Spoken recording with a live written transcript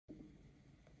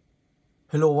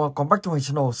Hello, welcome back to my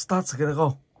channel. Start together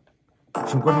go.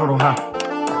 Chúng quân đầu hàng.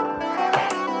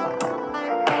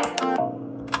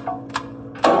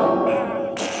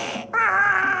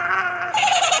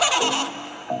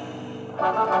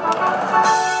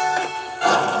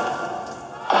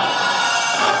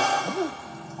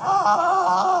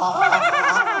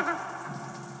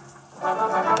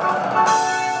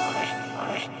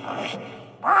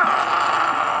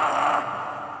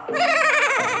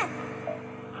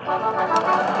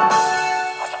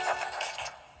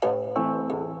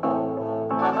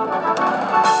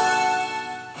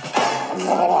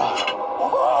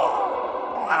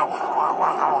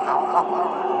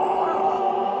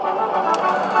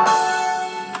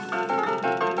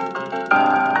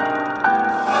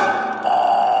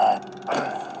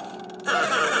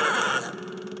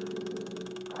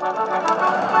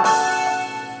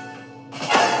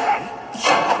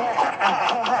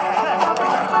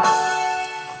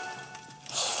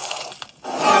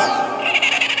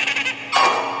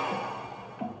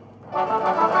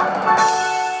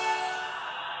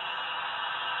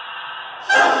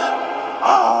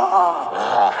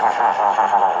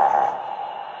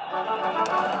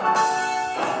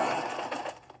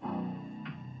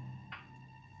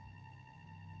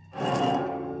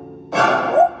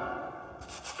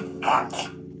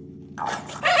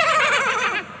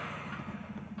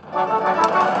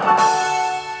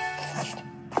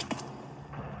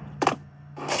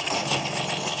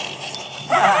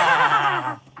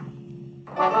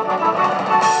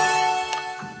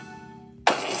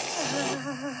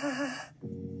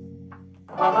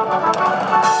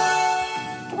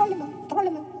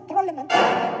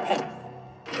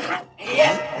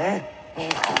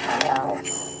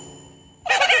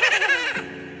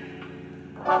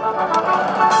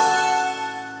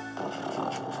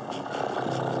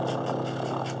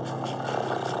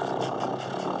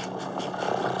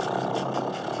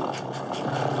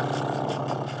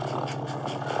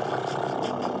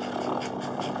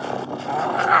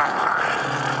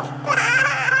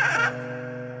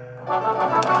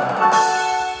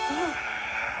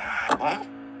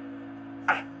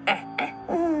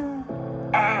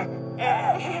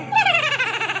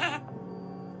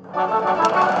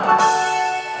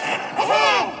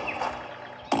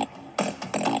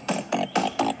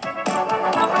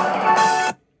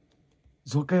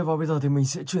 Rồi ok, và bây giờ thì mình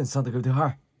sẽ chuyển sang tựa game thứ hai.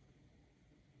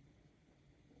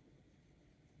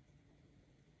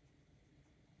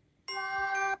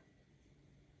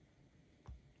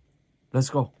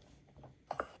 Let's go.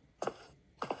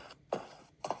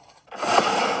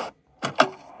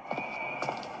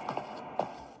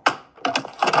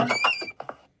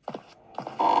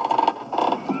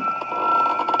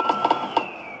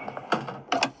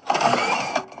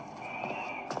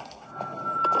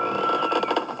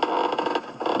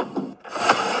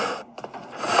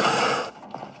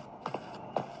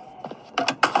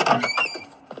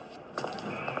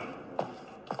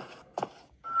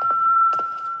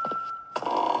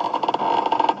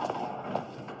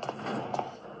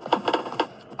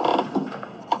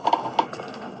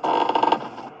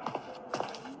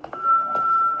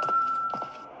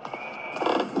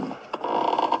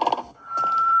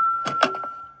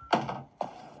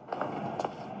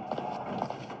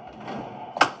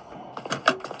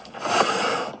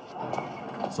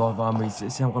 Rồi, và mình sẽ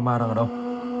xem con ma đang ở đâu.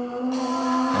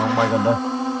 Đang bay gần đây.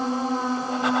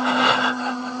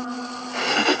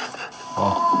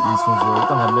 Rồi, đi xuống dưới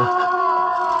tầng hầm lên.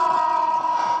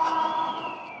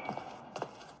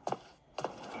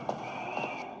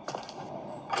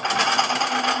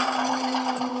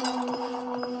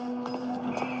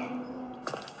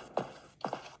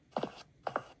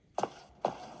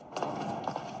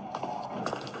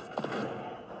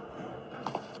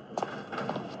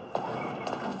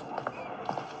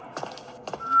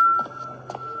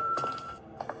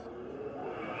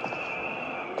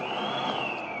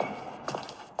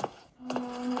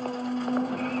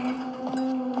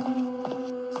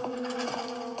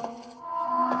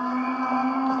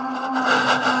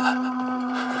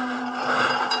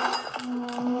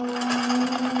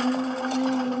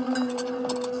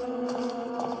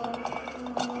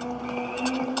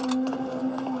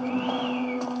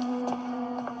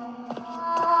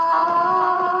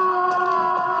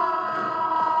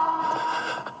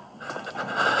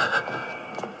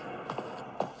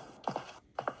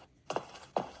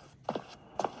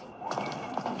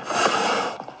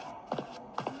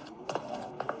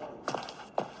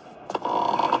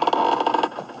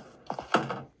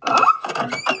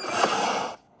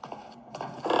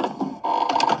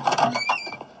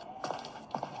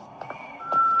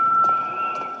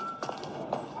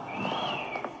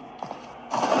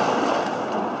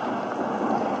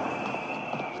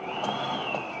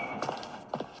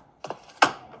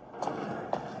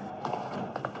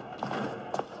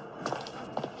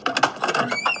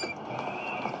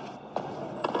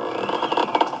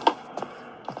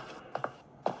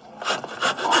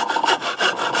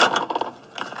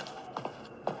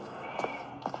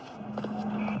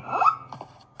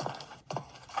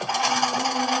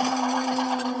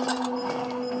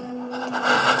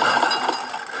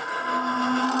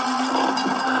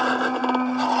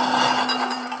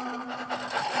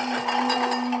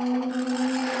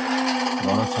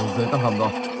 dưới tầng hầm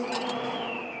rồi.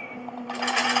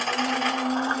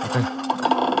 Ok.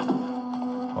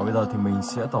 Và bây giờ thì mình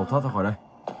sẽ tẩu thoát ra khỏi đây.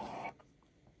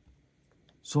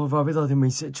 Rồi và bây giờ thì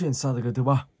mình sẽ chuyển sang tới cái thứ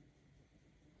ba,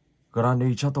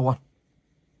 Granny Chapter 1.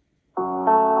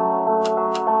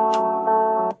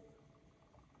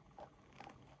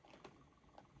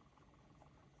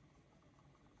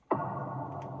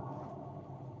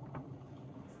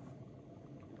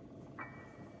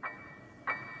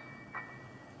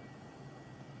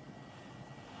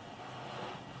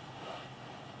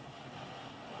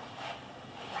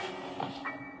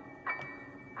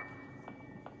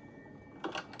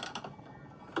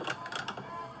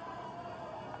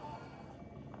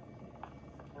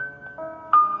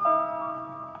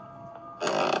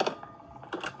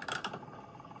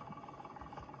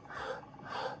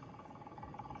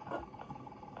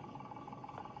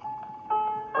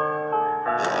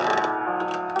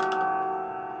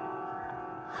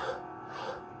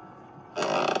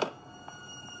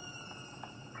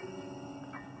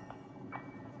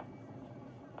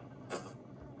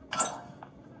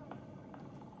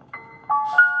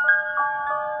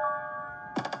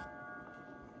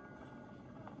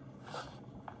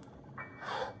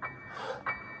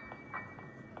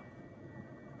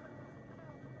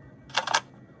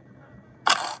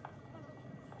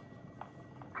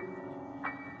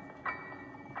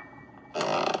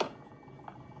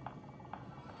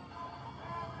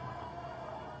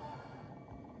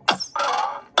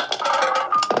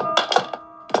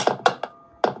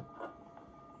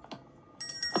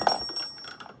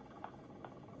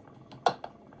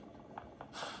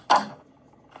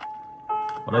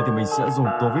 Ở đây thì mình sẽ dùng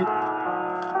tua vít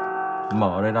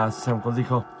mở đây ra xem có gì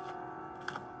không.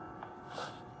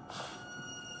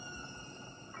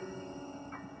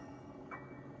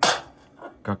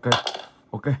 Cả cây.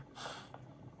 Ok.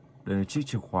 Đây là chiếc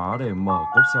chìa khóa để mở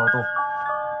cốp xe ô tô.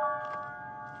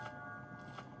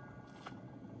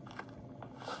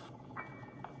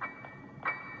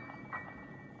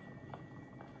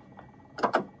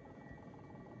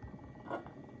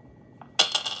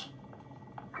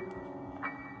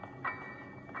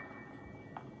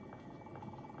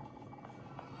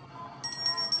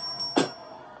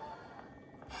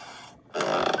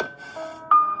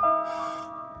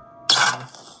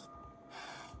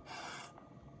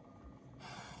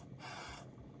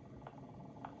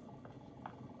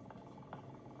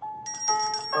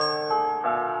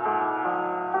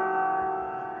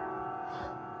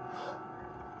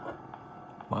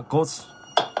 Mã code.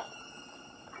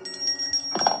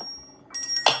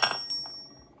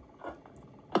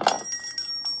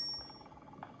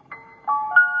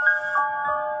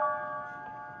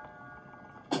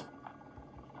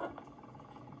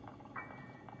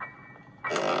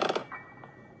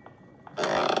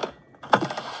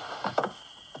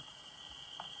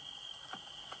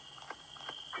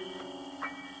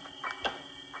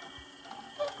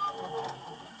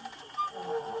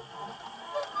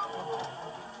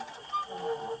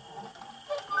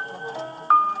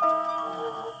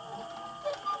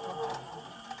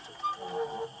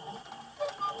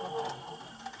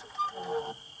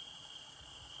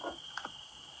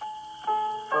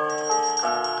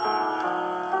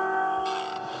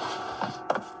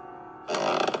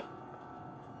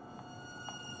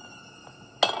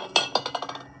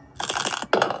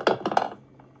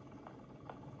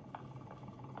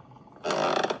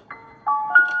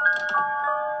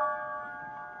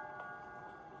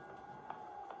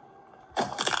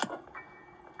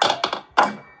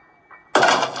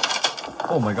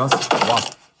 Oh my god. Wow.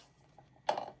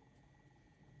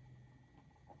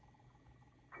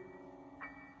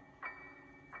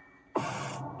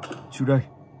 Chú đây.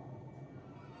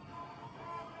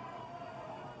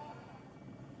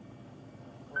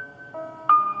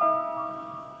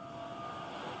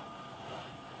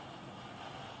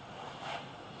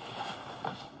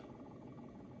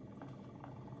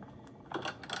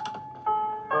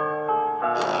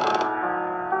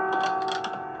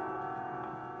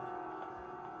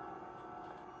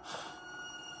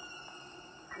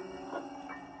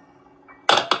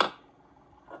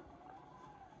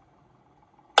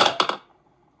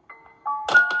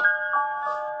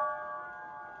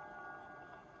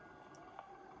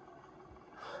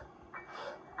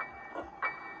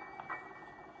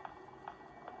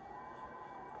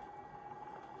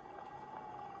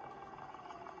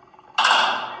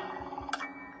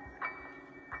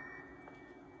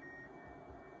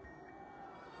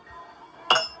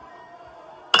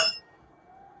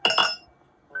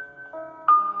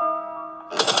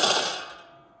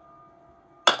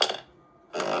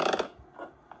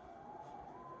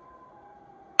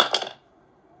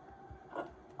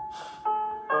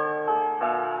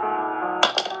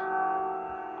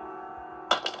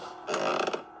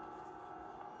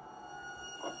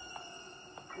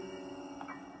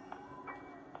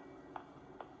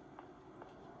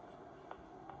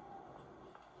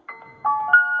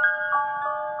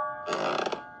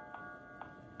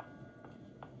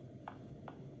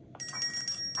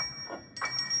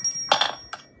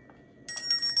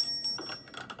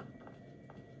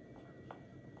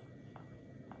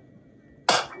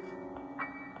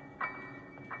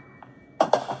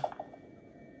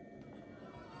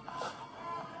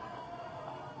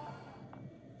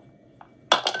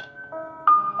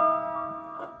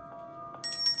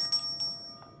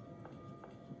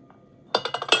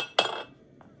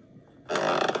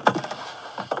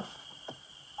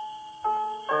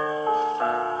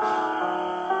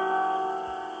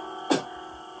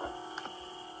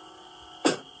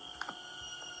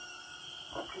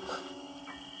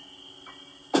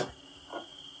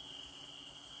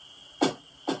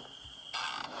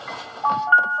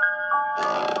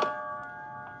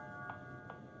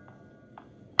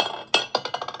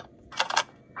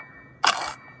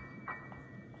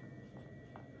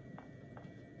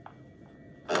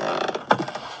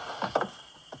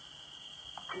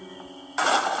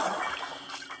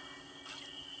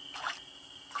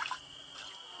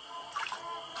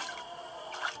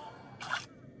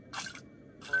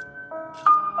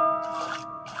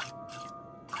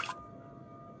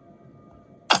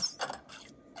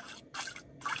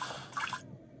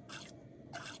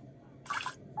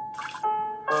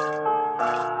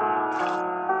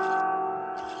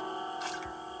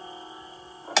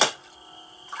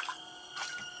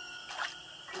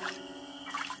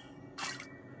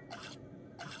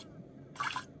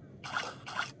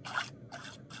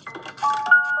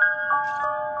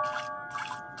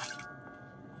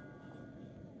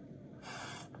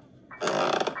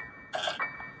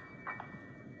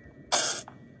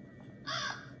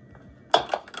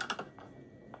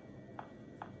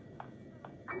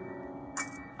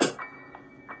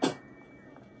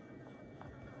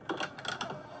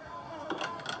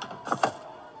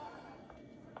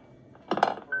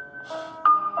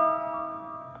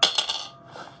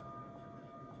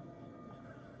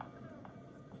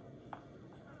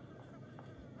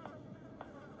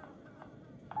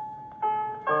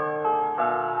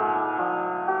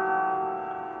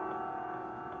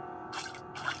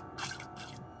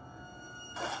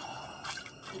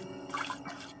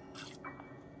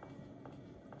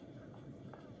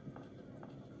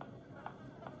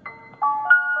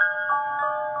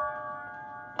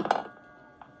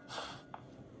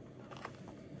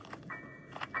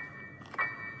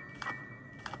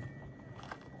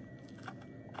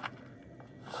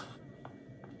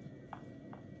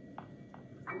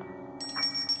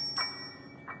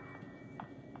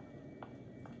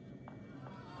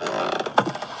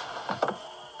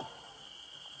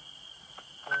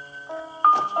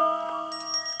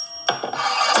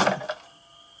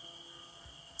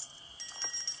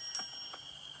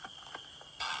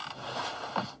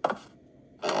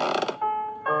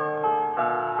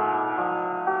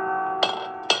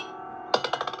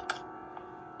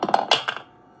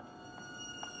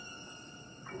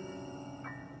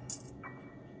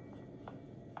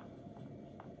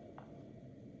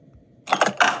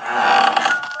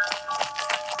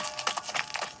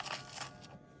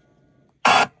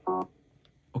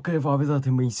 Ok, và bây giờ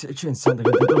thì mình sẽ chuyển sang tới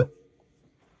gần thứ tư.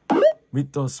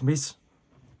 Mr. Smith.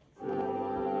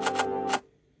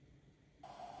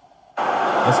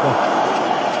 Let's go.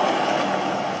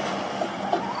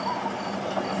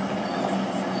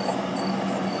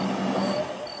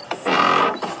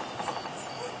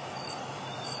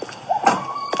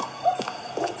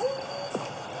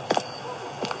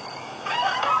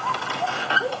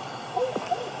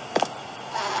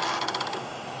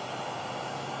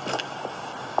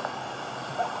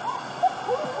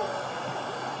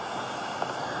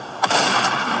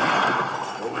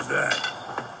 What was that?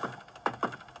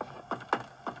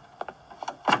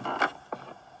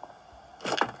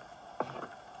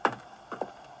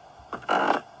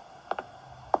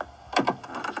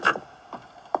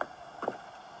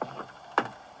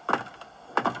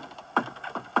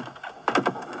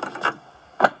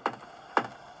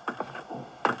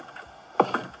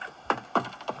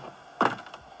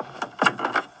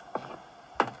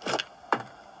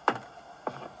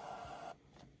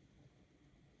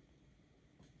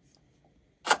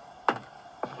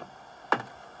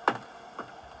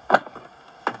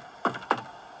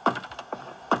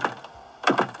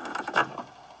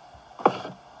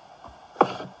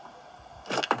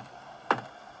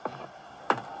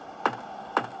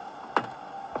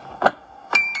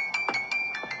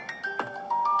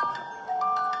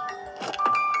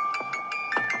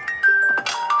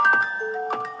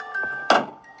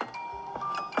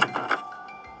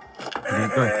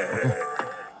 Okay.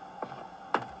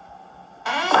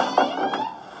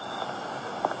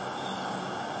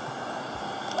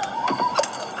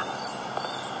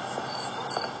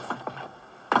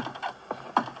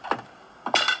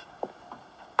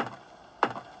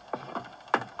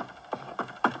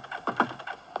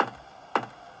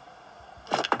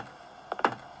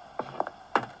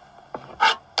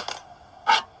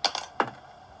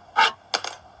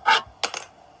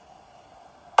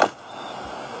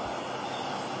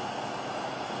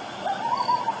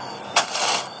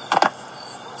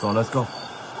 So let's go.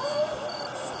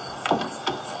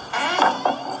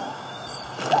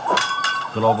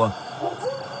 Clover.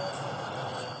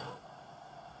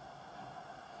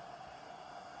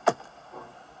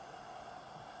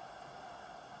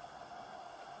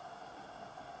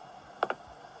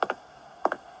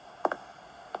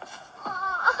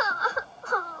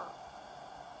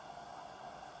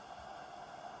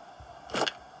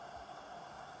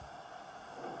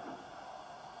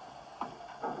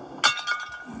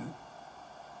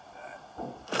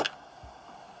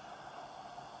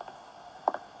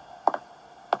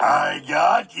 I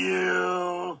got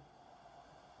you.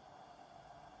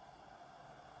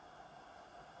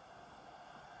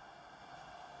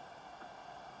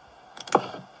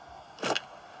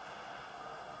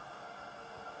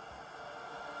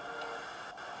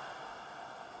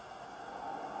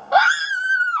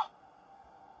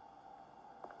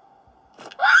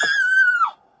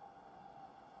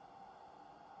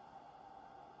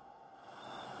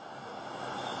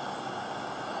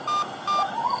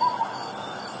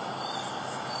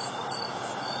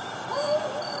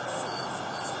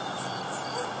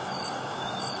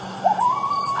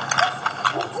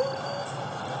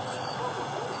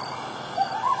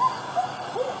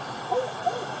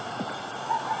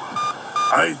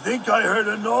 I think I heard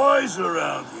a noise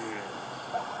around here.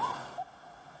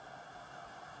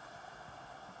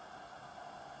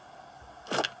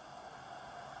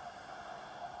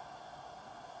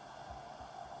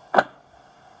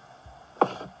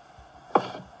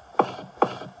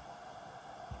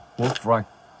 Wolf right.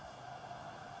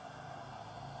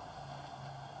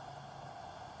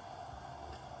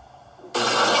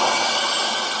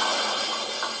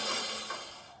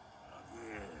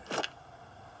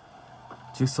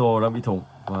 Chiếc xô đã bị thủng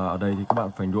và ở đây thì các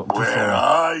bạn phải nhuộm chiếc xô. Where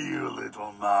are you,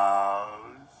 little mouse?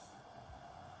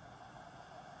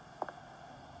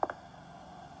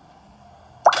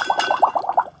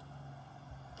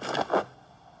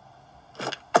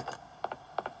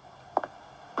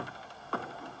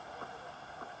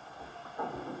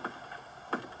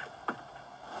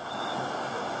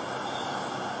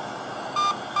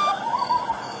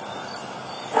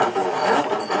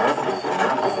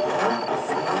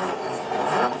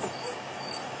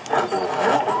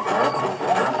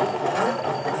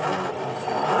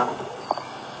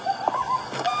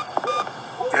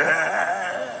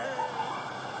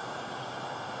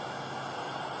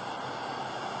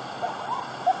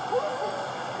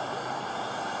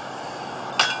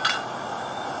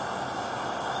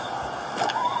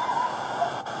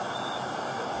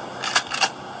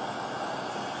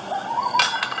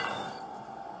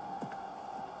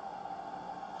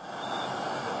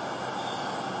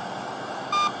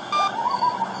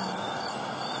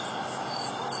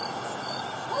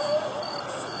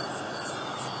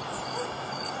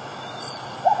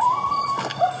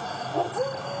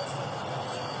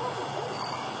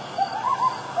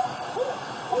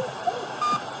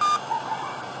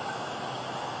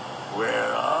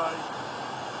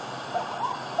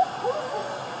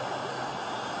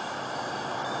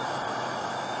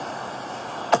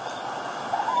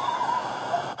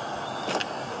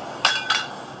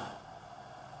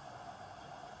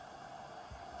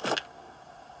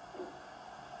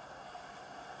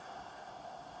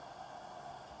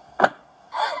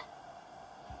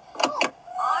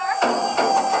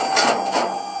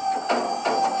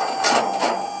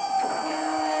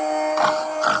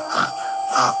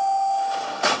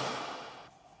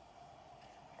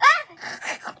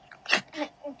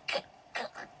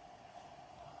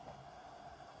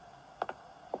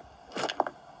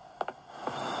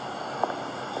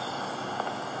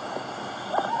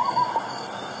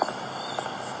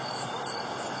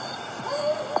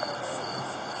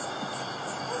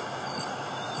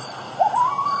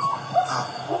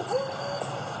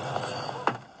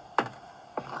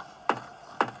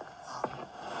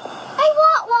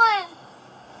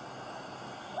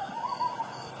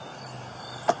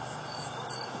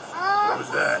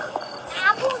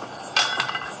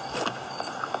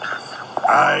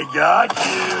 I got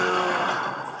you.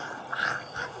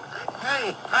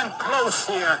 Hey, I'm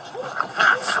close here.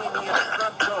 Come see me at the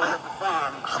front door of the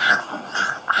farm.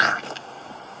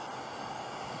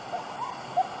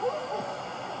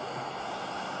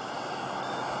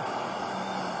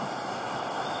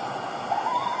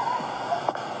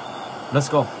 Let's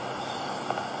go.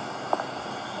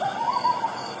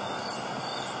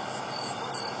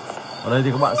 Ở đây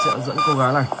thì các bạn sẽ dẫn cô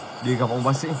gái này đi gặp ông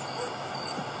bác sĩ.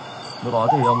 Lúc đó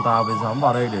thì ông ta mới dám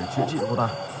vào đây để chữa trị cô ta.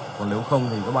 Còn nếu không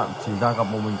thì các bạn chỉ ra gặp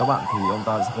một mình các bạn thì ông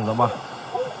ta sẽ không dám vào,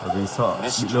 bởi vì sợ bị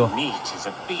lừa.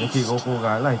 Nên khi có cô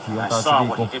gái này thì ông ta sẽ đi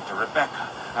cùng.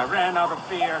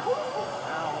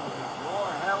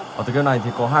 Ở cái này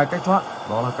thì có hai cách thoát.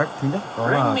 Đó là cách thứ nhất, đó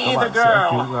là các bạn sẽ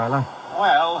cứu cô gái này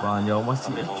và nhờ ông bác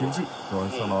sĩ chữa trị, rồi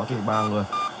sau đó thì ba người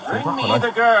trốn thoát khỏi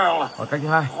đây. Và cách thứ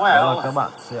hai đó là các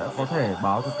bạn sẽ có thể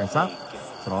báo cho cảnh sát,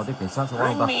 sau đó thì cảnh sát sẽ bắt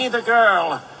ông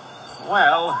ta.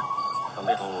 Well, the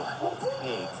little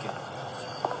pig.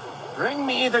 Bring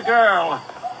me the girl.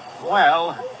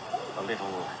 Well, the little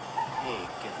pig.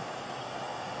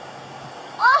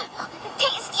 Oh,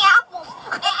 tasty apples.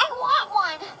 I want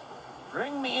one.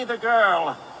 Bring me the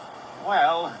girl.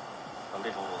 Well, the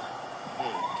little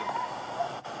pig.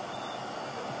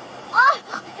 Oh,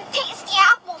 tasty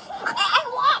apples. I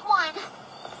want one.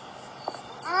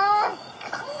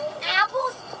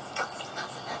 Apples.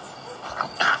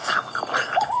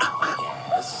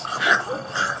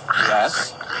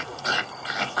 Yes.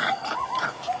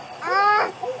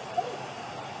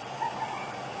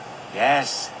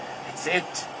 Yes, that's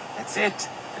it. That's it.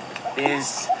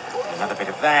 This, another bit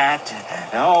of that.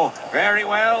 Oh, very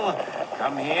well.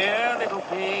 Come here, little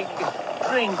pig.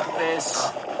 Drink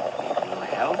this. It will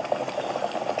help.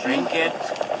 Drink it.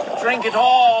 Drink it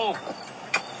all.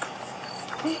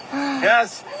 Yes.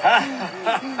 Yes.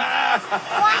 Am I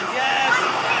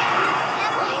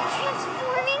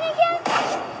transforming again?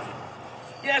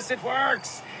 Yes, it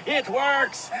works. It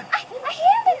works. I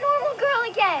am the normal girl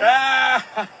again.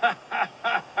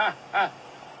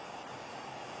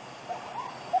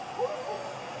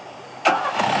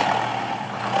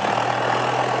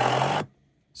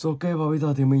 Rồi ok, và bây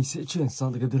giờ thì mình sẽ chuyển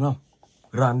sang cái thứ 5,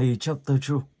 Granny Chapter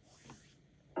 2.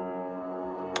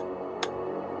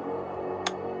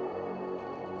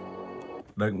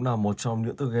 Đây cũng là một trong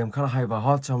những tựa game khá là hay và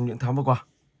hot trong những tháng vừa qua.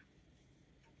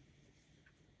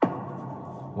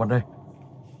 One day.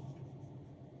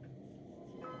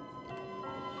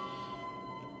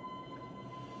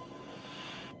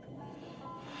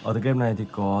 Ở tựa game này thì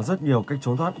có rất nhiều cách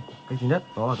trốn thoát. Cách thứ nhất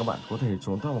đó là các bạn có thể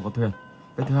trốn thoát bằng con thuyền.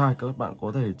 Cách thứ hai các bạn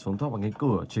có thể trốn thoát bằng cái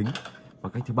cửa chính. Và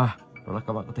cách thứ ba đó là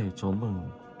các bạn có thể trốn bằng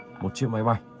một chiếc máy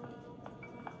bay.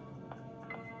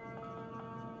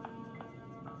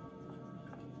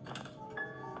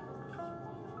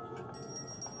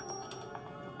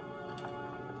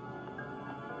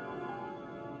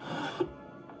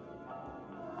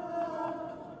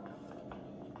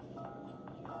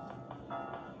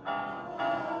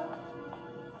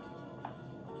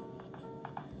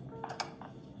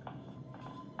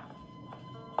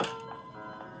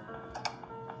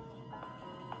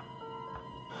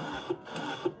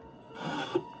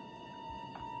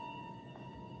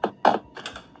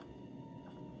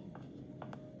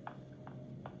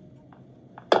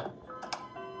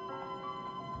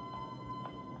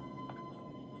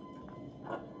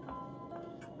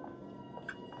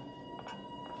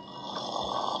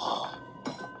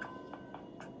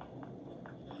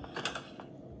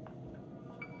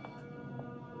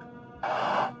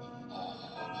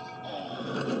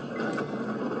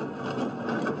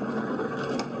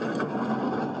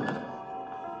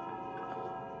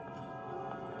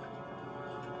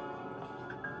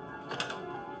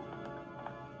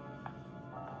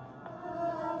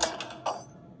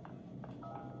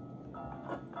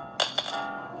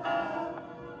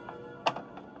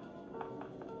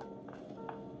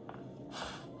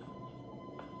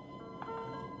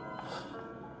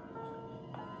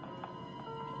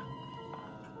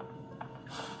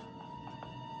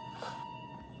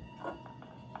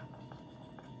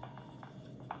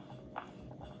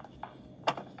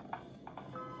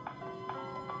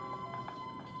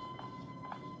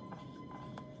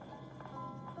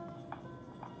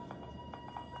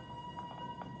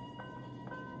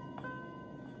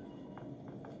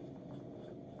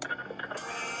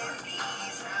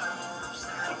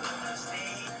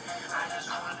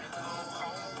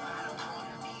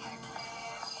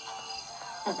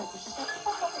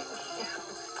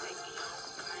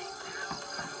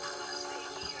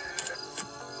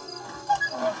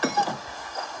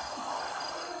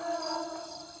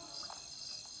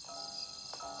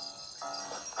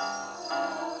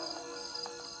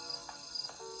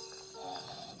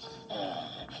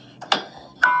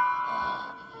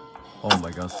 Oh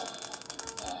my god.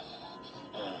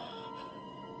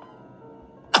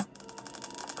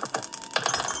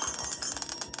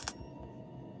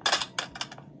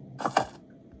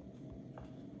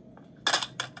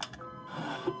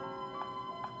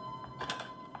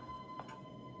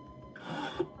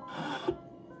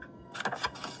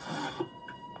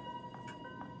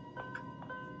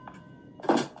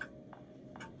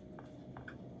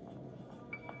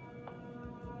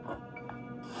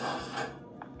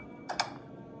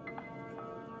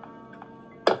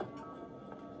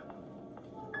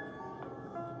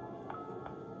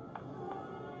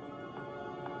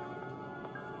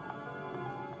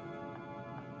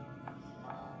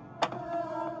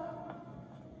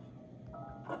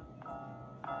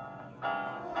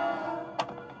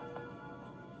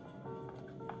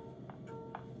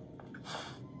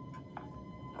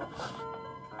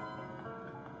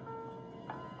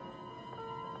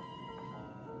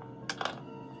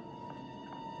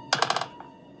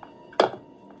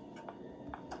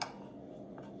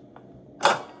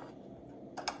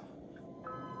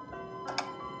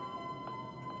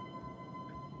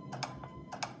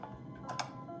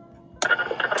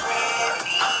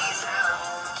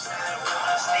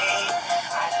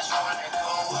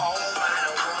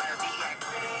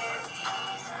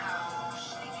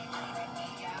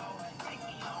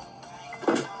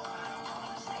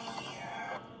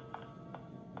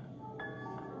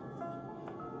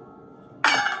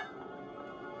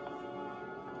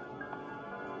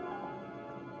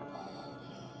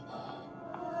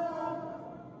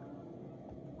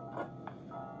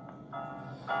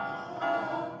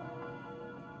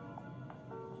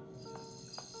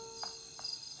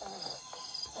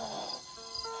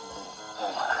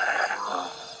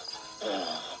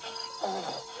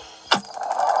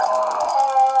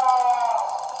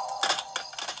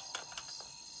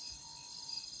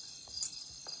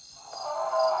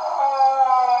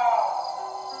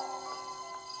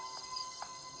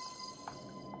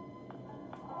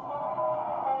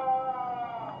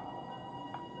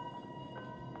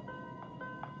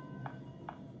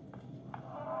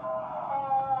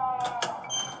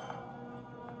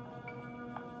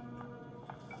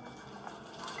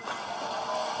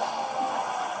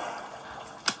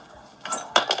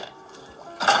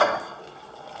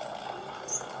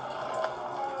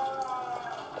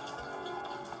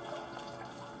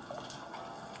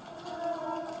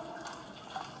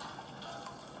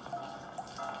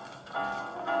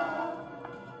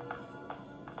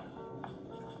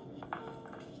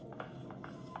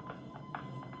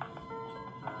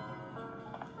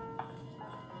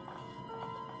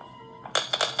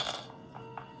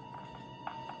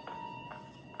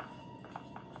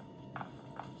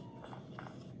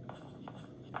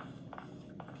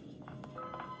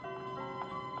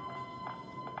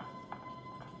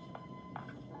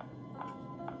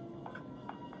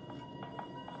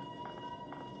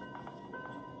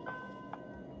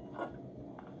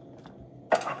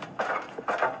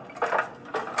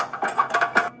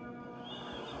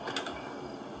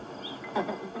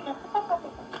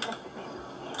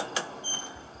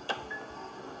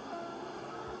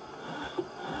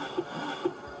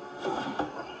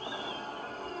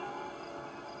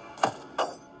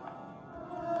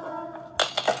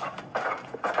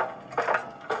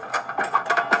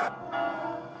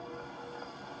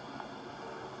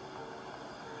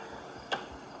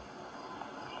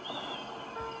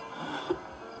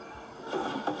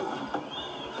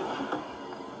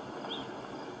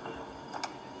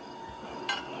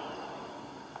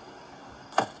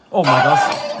 Oh my god.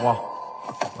 Wow.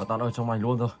 Và ta ở trong mảnh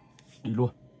luôn rồi. Đi luôn.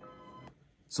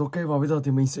 Rồi ok, và bây giờ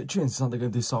thì mình sẽ chuyển sang tới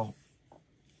game thứ 6.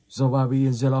 The Barbie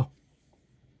in Yellow.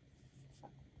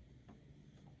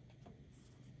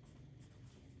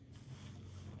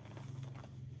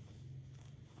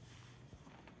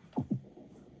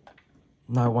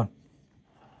 Night One.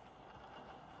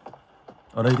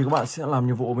 Ở đây thì các bạn sẽ làm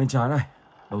nhiệm vụ ở bên trái này.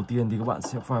 Đầu tiên thì các bạn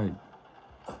sẽ phải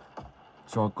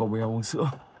cho cậu bé uống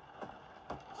sữa.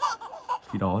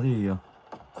 Khi đó thì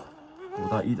chúng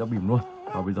ta ít ra bỉm luôn.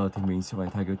 Và bây giờ thì mình sẽ phải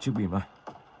thay cái chiếc bỉm này.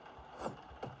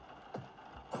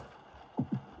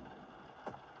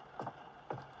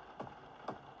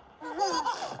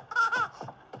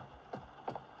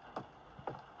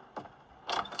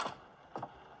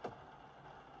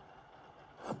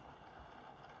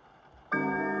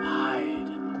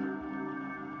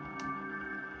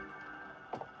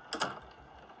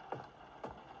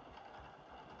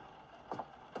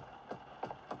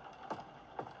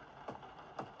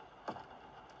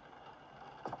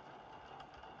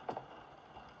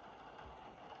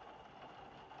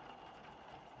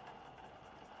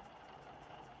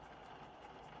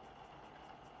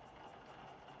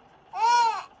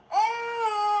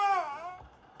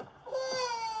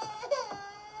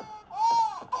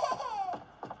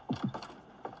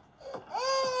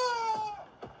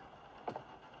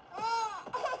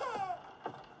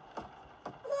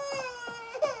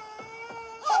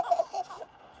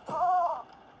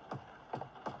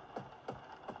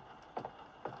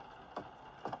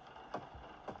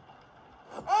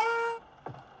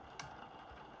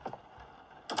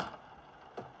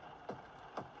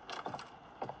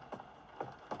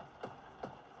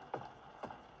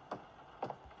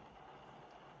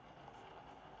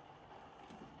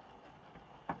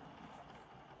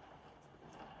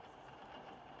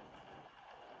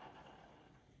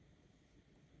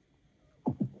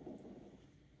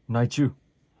 Này chứ.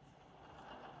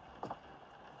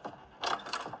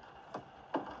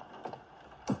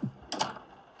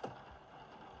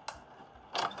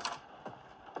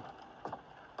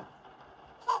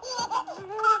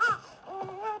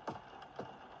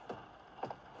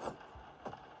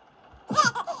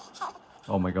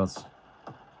 Oh my god.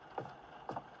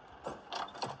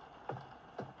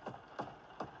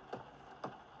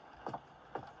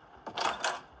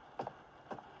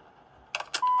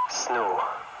 Snow.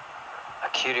 A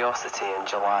curiosity in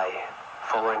July,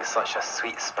 following such a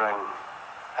sweet spring.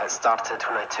 It started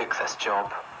when I took this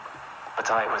job, but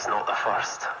I was not the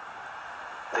first.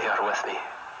 They are with me.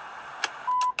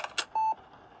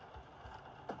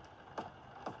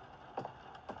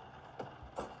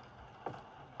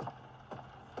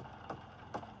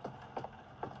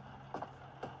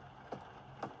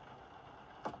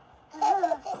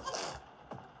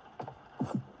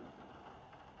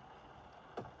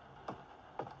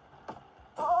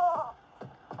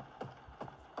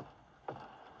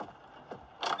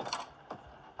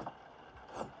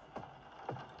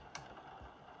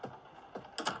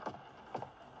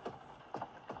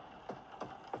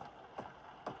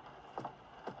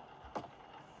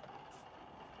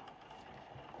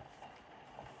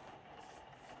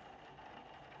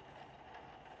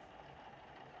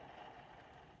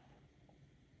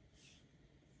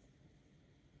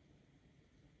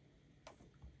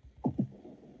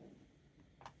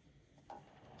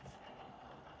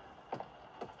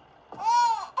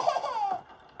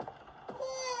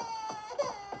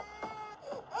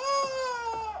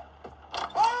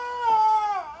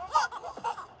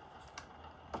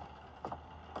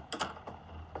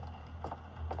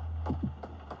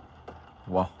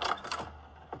 Wow.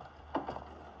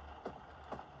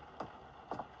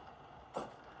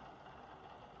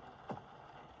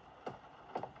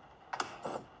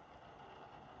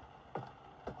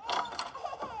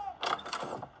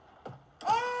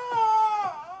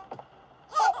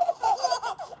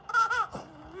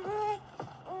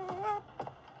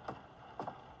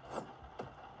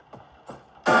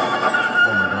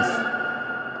 Oh my god.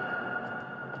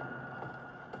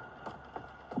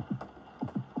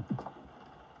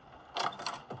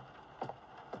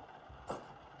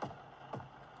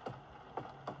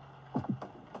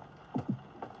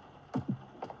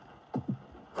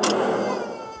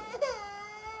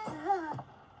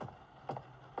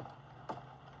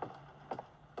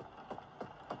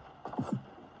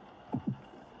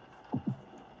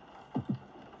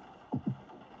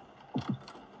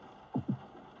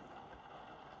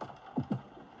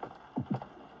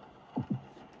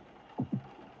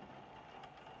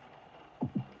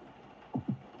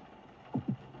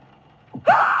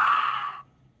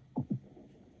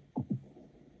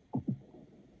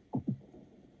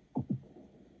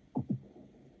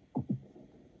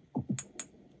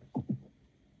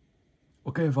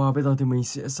 Ok, và bây giờ thì mình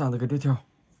sẽ sang tới cái tiếp theo.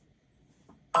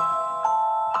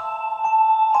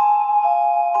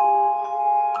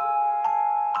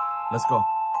 Let's go.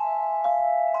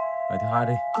 Cái thứ hai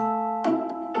đi.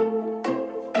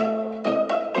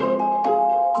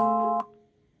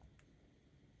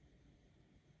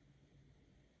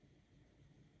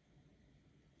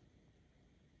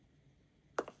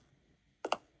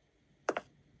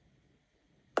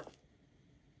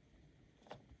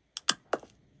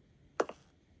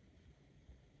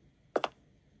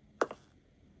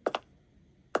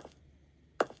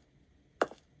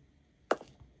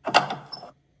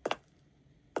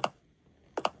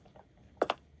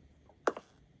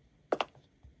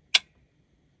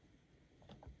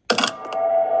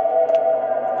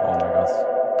 Oh my god.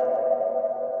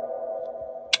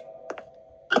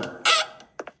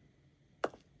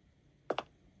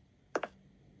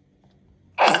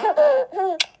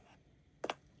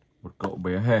 Một cậu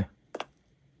bé he.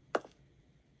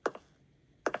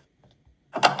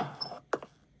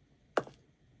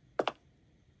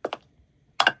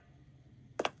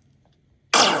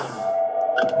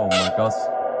 Oh my god.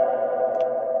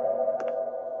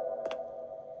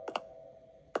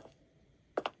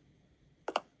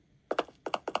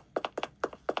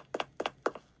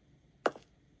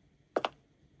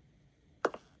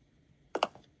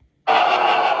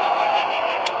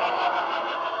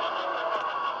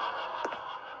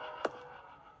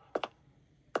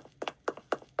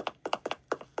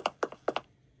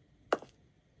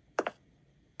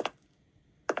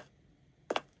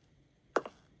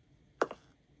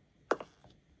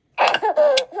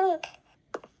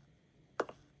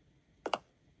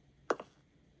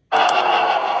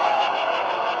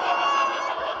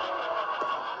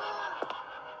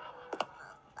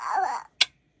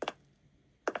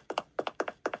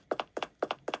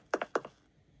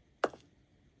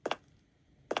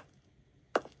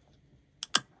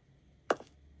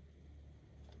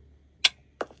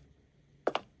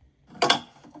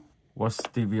 Watch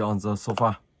TV on the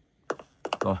sofa.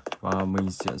 Rồi, và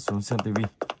mình sẽ xuống xem TV.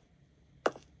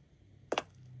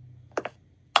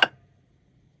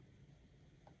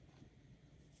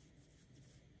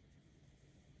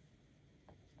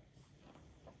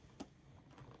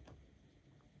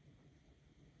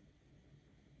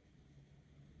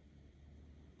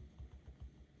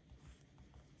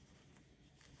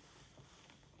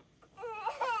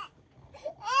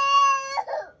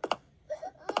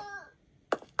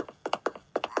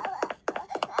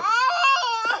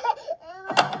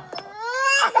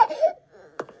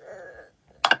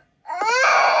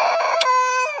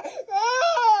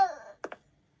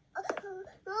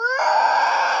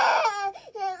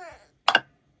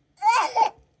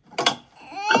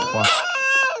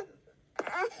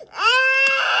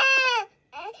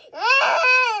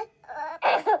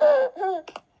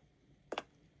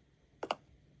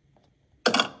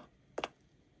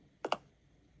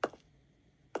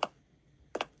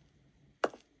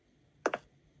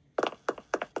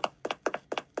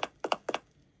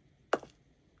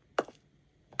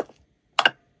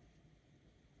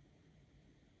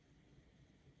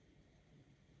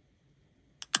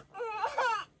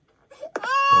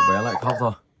 Cậu bé lại khóc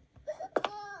rồi.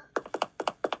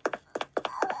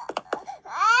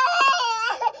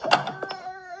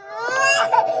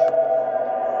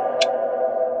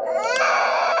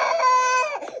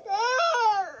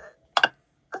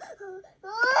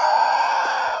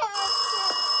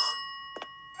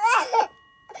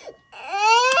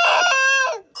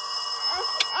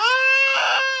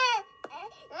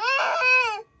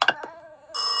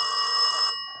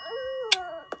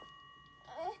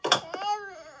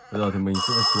 Bây giờ thì mình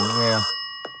sẽ phải xuống nghe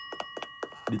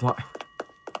điện thoại.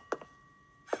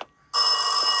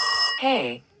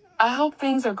 Hey, I hope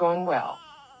things are going well.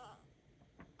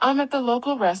 I'm at the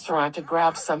local restaurant to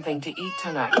grab something to eat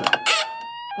tonight.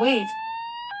 Wait,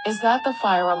 is that the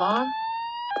fire alarm?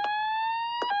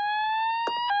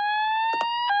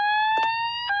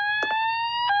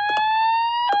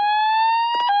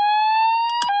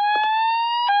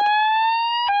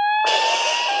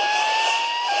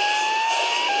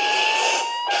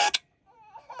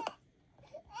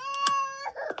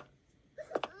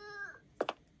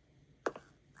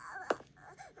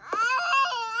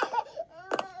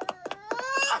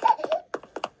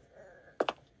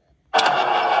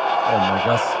 Oh my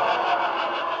gosh.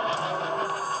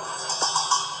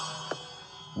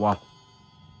 Wow.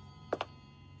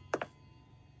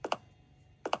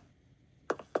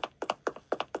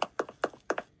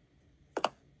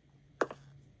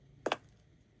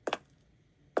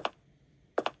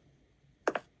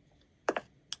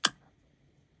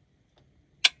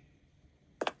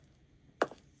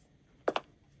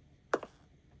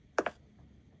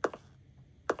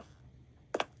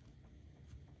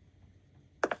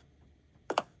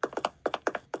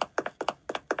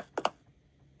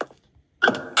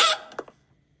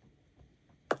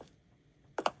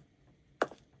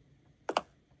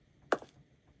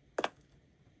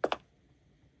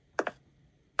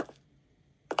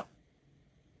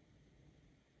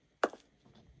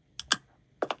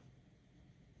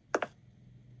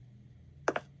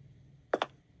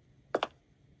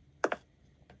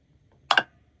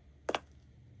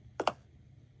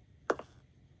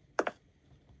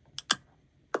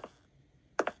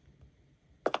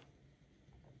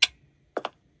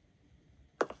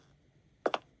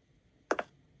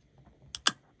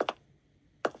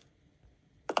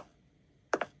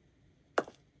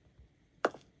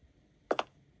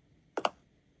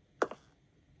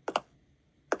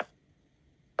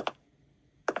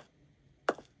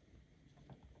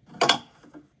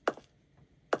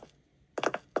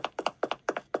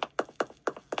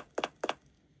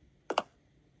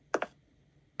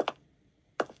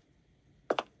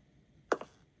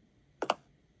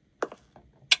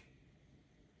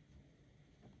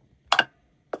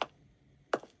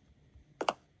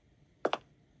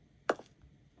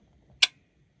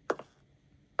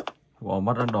 Bỏ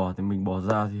mắt đang đỏ thì mình bỏ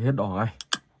ra thì hết đỏ ngay.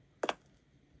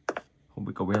 Không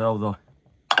biết cậu bé đâu rồi.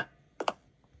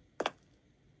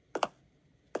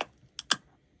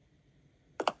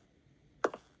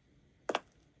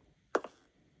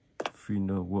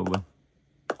 Finer Woman.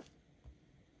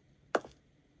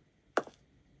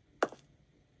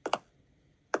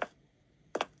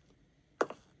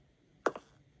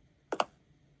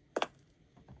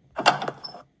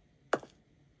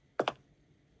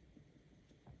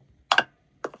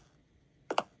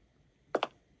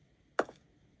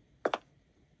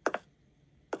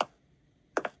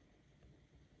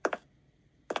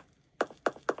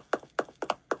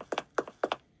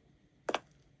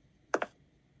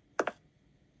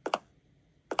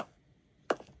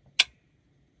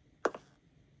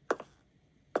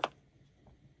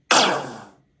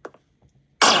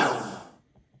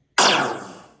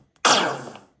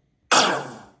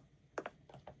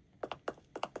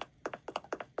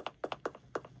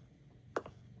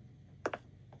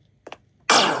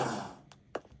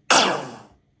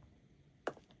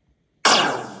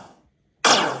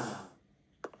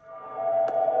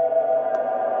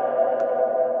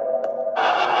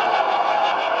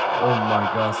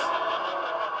 gosh.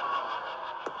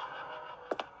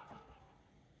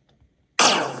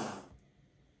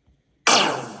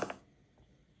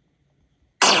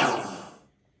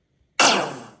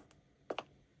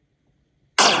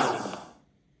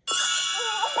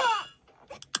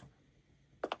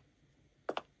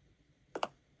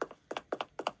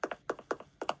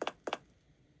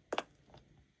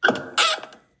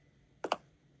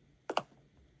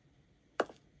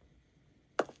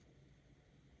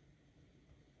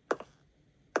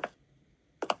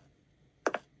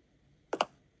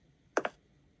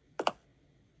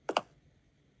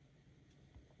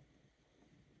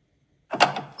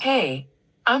 Hey,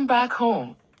 I'm back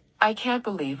home. I can't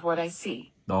believe what I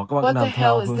see. Đó, các bạn What cứ the làm theo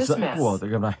hell is hướng this dẫn mess? của tựa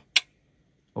game này.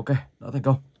 Ok, đã thành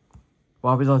công.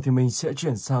 Và bây giờ thì mình sẽ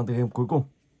chuyển sang tựa game cuối cùng.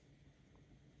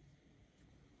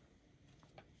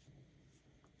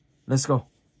 Let's go.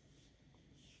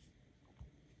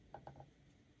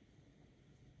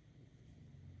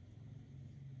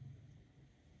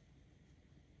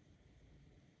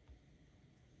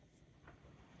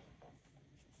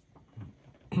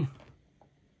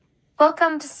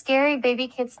 Welcome to Scary Baby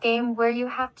Kids game where you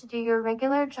have to do your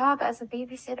regular job as a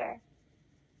babysitter.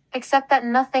 Except that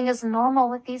nothing is normal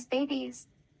with these babies.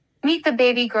 Meet the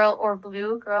baby girl or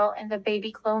blue girl and the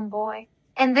baby clone boy.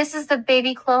 And this is the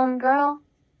baby clone girl.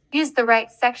 Use the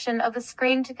right section of the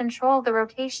screen to control the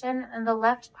rotation and the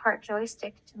left part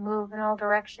joystick to move in all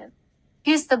directions.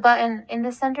 Use the button in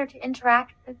the center to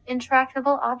interact with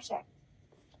interactable objects.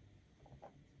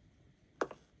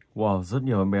 Wow, rất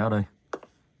nhiều em bé ở đây.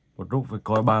 Một lúc phải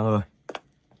coi 3 người.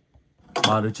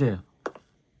 3 đứa trẻ.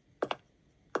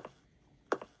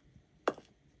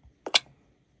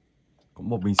 Có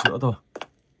một bình sữa thôi.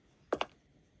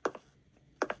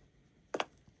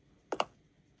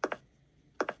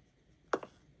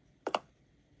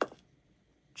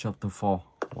 Chapter 4.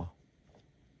 Wow.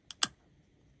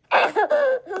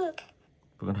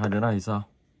 Còn hai đứa này thì sao?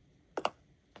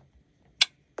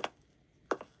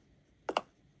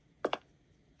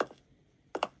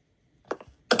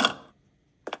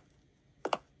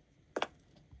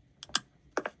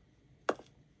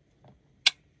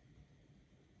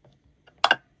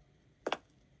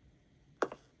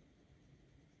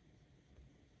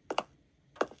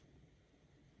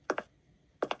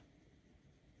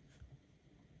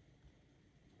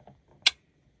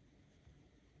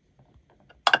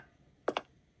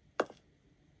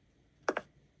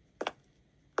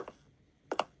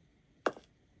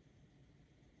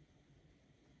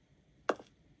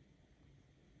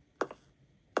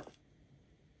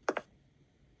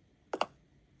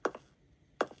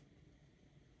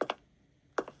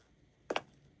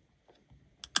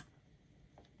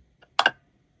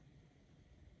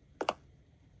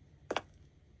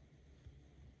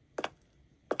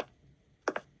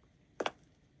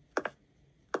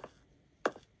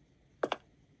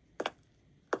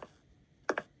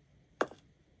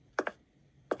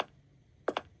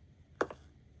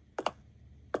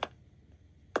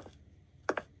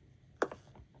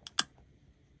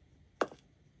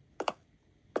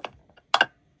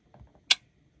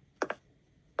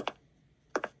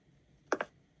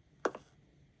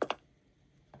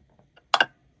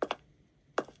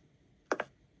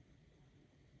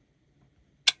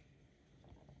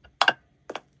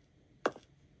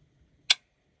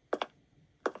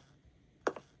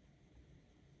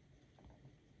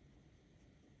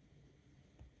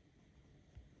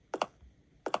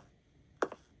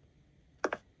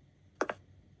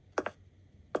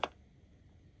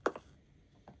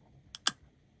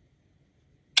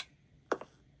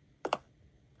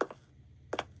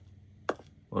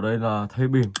 Ở đây là thay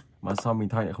bìm, mà sao mình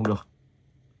thay lại không được.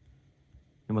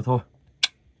 Nhưng mà thôi,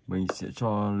 mình sẽ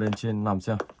cho lên trên làm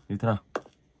xem như thế nào.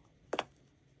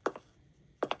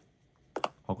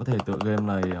 Hoặc có thể tựa game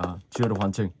này chưa được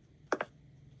hoàn chỉnh.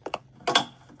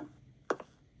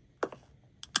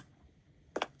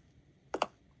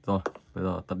 Rồi, bây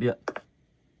giờ tắt điện.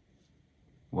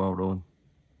 Well done.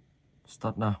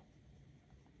 Start now.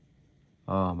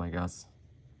 Oh my god.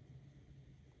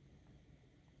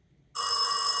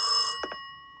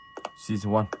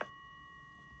 Season 1.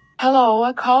 Hello,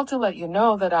 I called to let you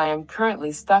know that I am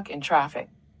currently stuck in traffic.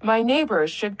 My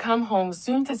neighbors should come home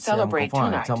soon to celebrate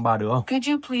tonight. Could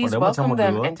you please welcome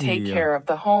them and take care of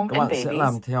the home and babies? Các bạn sẽ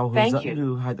làm theo hướng dẫn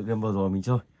như hai tựa game vừa rồi mình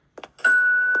chơi.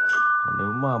 Còn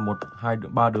nếu mà 1, 2,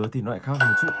 3 đứa thì nó lại khác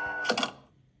một chút.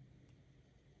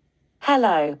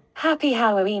 Hello, happy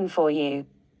Halloween for you.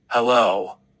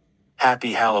 Hello.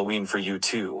 Happy Halloween for you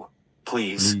too.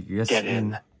 Please, get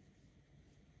in.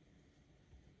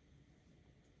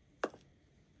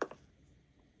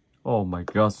 Oh my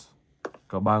god.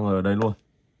 Cả ba người ở đây luôn.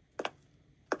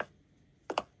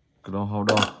 Ground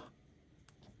holder.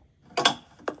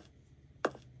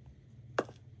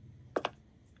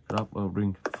 Grab a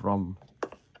ring from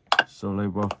the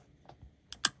labor.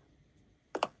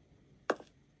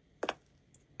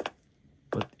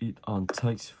 Put it on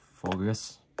takes for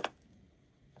guests.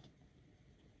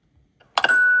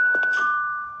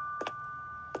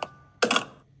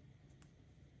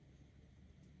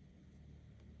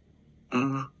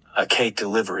 A cake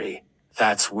delivery.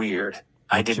 That's weird.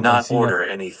 I did not order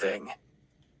anything.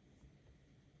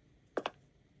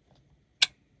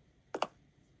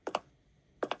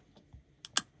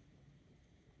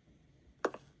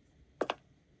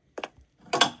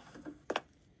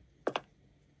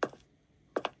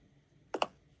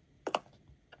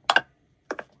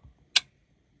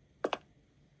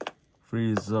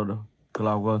 Freezer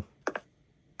Cloud.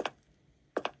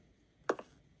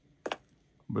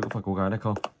 Không biết có phải cô gái này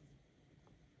không?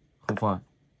 Không phải.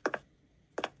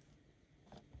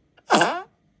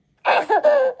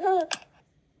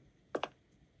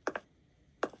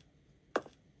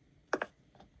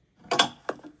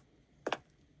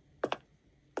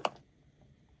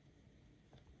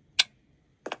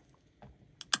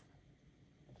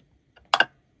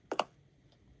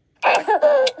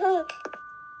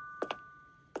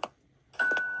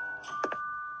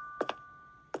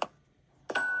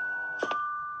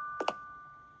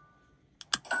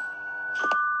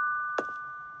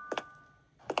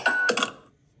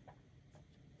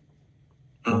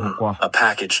 A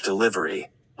package delivery.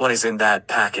 What is in that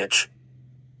package?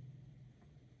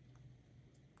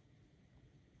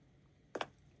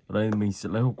 Ở đây mình sẽ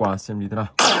lấy hộp quà xem như thế nào.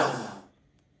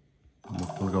 Một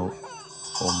con gấu.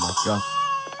 Oh my god.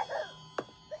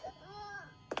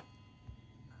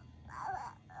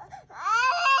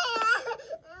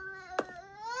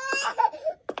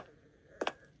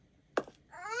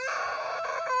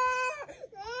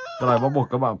 Cái này bắt buộc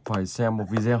các bạn phải xem một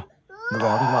video. Nếu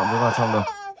có thì các bạn mới vào trong được.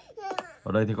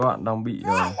 Ở đây thì các bạn đang bị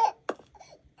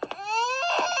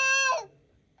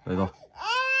đây rồi.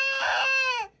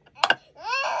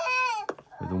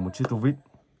 Phải dùng một chiếc tô vít.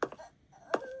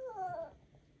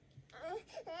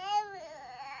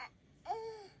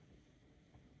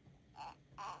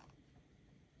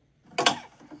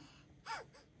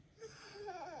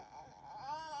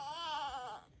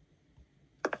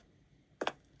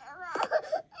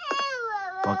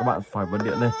 Và các bạn phải bật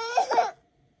điện lên.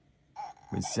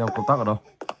 Mình xem công tắc ở đâu.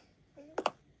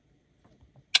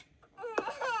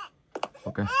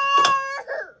 Ok.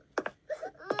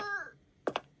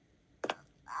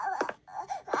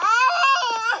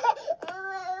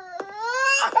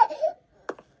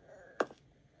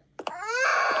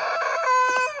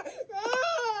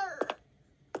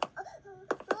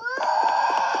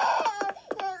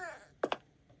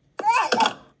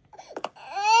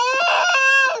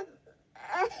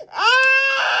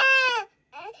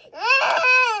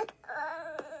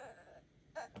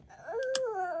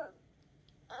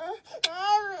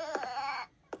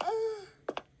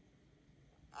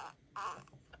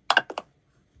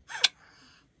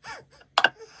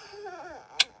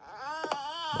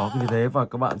 Đó, vì thế và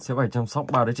các bạn sẽ phải chăm sóc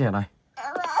ba đứa trẻ này.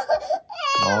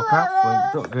 Nó khác với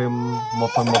tựa game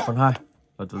 1/1/2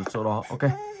 ở chỗ đó.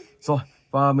 Ok. Rồi,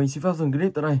 và mình xin phép dừng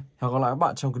clip tại đây. Hẹn gặp lại các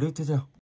bạn trong clip tiếp theo.